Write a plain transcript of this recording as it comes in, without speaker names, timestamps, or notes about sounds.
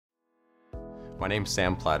My name's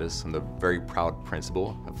Sam Plattis. I'm the very proud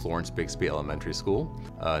principal of Florence Bixby Elementary School.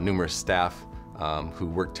 Numerous staff who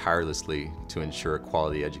work tirelessly to ensure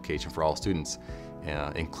quality education for all students,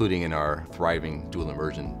 including in our thriving Dual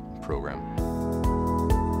Immersion program.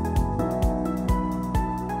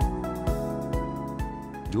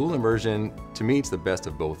 Dual Immersion, to me, it's the best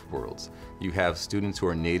of both worlds. You have students who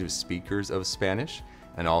are native speakers of Spanish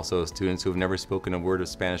and also students who have never spoken a word of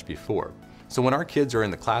Spanish before. So when our kids are in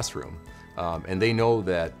the classroom and they know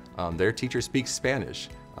that their teacher speaks Spanish,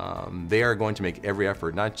 they are going to make every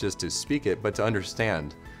effort not just to speak it, but to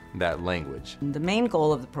understand that language. The main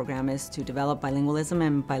goal of the program is to develop bilingualism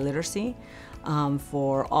and biliteracy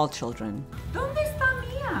for all children. ¿Dónde está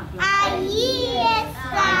Mía? Allí está.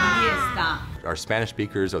 Allí está. Our Spanish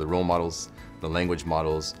speakers are the role models, the language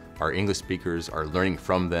models. Our English speakers are learning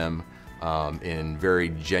from them in very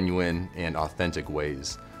genuine and authentic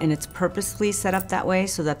ways. And it's purposely set up that way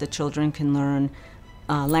so that the children can learn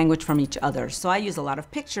language from each other. So I use a lot of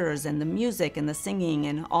pictures and the music and the singing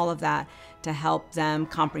and all of that to help them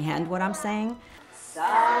comprehend what I'm saying.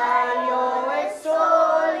 Salió el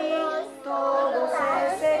sol y todo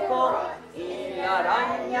se secó y la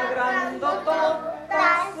araña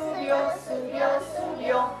grandotota subió, subió,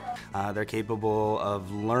 subió. They're capable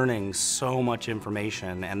of learning so much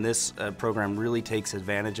information, and this program really takes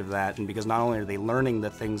advantage of that. And because not only are they learning the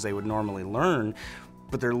things they would normally learn,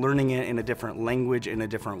 but they're learning it in a different language, in a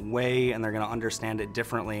different way, and they're going to understand it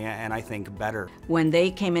differently, and I think better. When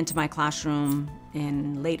they came into my classroom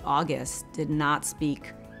in late August, did not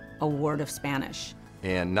speak a word of Spanish.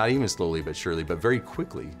 And not even slowly but surely, but very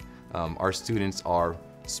quickly, our students are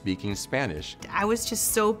speaking Spanish. I was just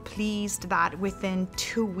so pleased that within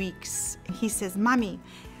 2 weeks, he says, Mami,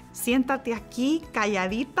 siéntate aquí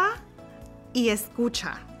calladita y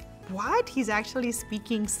escucha. What? He's actually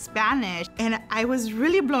speaking Spanish. And I was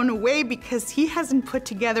really blown away because he hasn't put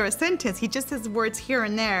together a sentence. He just has words here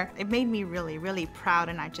and there. It made me really, really proud,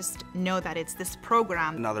 and I just know that it's this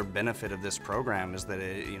program. Another benefit of this program is that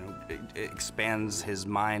it expands his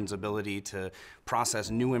mind's ability to process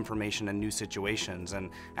new information and new situations. And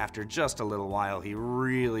after just a little while, he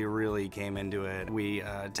really, really came into it. We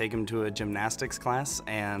take him to a gymnastics class,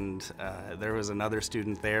 and there was another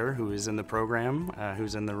student there who is in the program,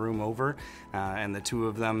 who's in the room over, and the two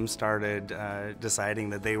of them started deciding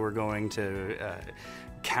that they were going to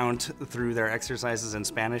count through their exercises in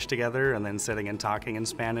Spanish together and then sitting and talking in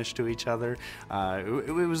Spanish to each other.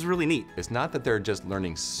 It was really neat. It's not that they're just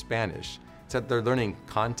learning Spanish, it's that they're learning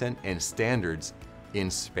content and standards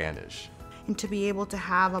in Spanish. And to be able to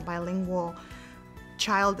have a bilingual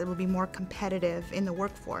child that will be more competitive in the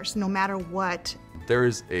workforce, no matter what.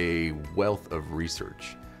 There's a wealth of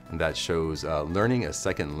research that shows learning a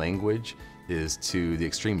second language is to the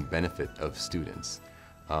extreme benefit of students.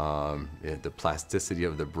 The plasticity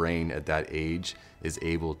of the brain at that age is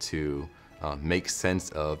able to make sense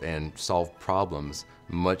of and solve problems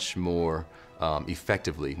much more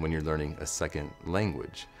effectively when you're learning a second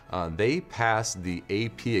language. They pass the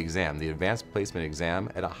AP exam, the Advanced Placement Exam,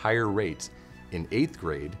 at a higher rate in 8th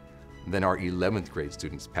grade than our 11th grade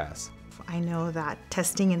students pass. I know that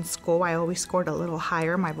testing in school, I always scored a little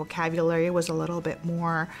higher. My vocabulary was a little bit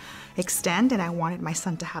more extended, and I wanted my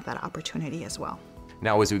son to have that opportunity as well.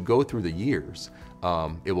 Now, as we go through the years,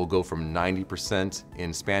 it will go from 90%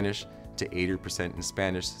 in Spanish to 80% in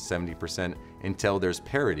Spanish, 70%, until there's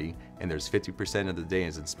parity, and there's 50% of the day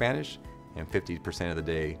is in Spanish, and 50% of the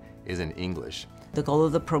day is in English. The goal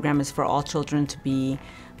of the program is for all children to be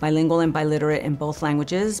bilingual and biliterate in both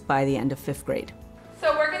languages by the end of 5th grade.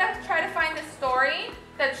 So we're going to try to find a story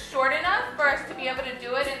that's short enough for us to be able to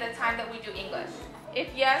do it in the time that we do English. If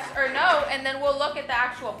yes or no, and then we'll look at the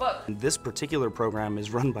actual book. This particular program is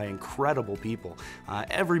run by incredible people.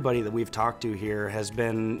 Everybody that we've talked to here has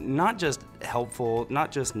been not just helpful, not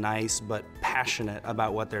just nice, but passionate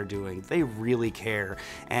about what they're doing. They really care,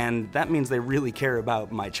 and that means they really care about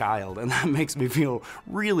my child, and that makes me feel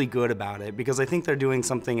really good about it because I think they're doing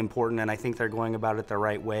something important, and I think they're going about it the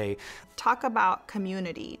right way. Talk about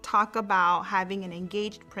community, talk about having an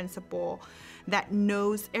engaged principal that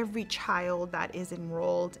knows every child that is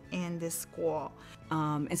enrolled in this school.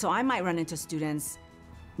 And so I might run into students,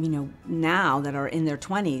 now that are in their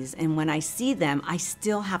 20s, and when I see them, I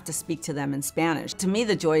still have to speak to them in Spanish. To me,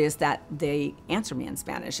 the joy is that they answer me in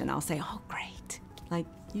Spanish, and I'll say, oh, great. Like,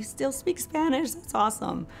 you still speak Spanish? That's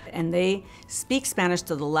awesome. And they speak Spanish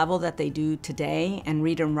to the level that they do today and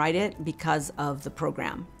read and write it because of the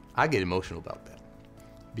program. I get emotional about that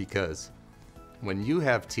because when you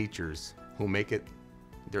have teachers who make it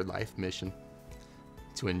their life mission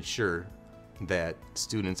to ensure that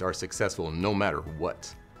students are successful no matter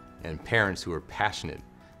what, and parents who are passionate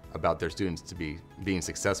about their students to being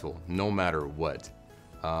successful no matter what.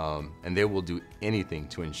 And they will do anything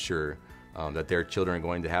to ensure that their children are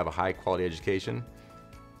going to have a high quality education.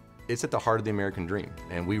 It's at the heart of the American dream,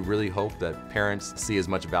 and we really hope that parents see as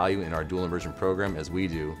much value in our dual immersion program as we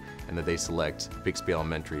do, and that they select Bixby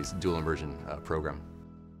Elementary's dual immersion program.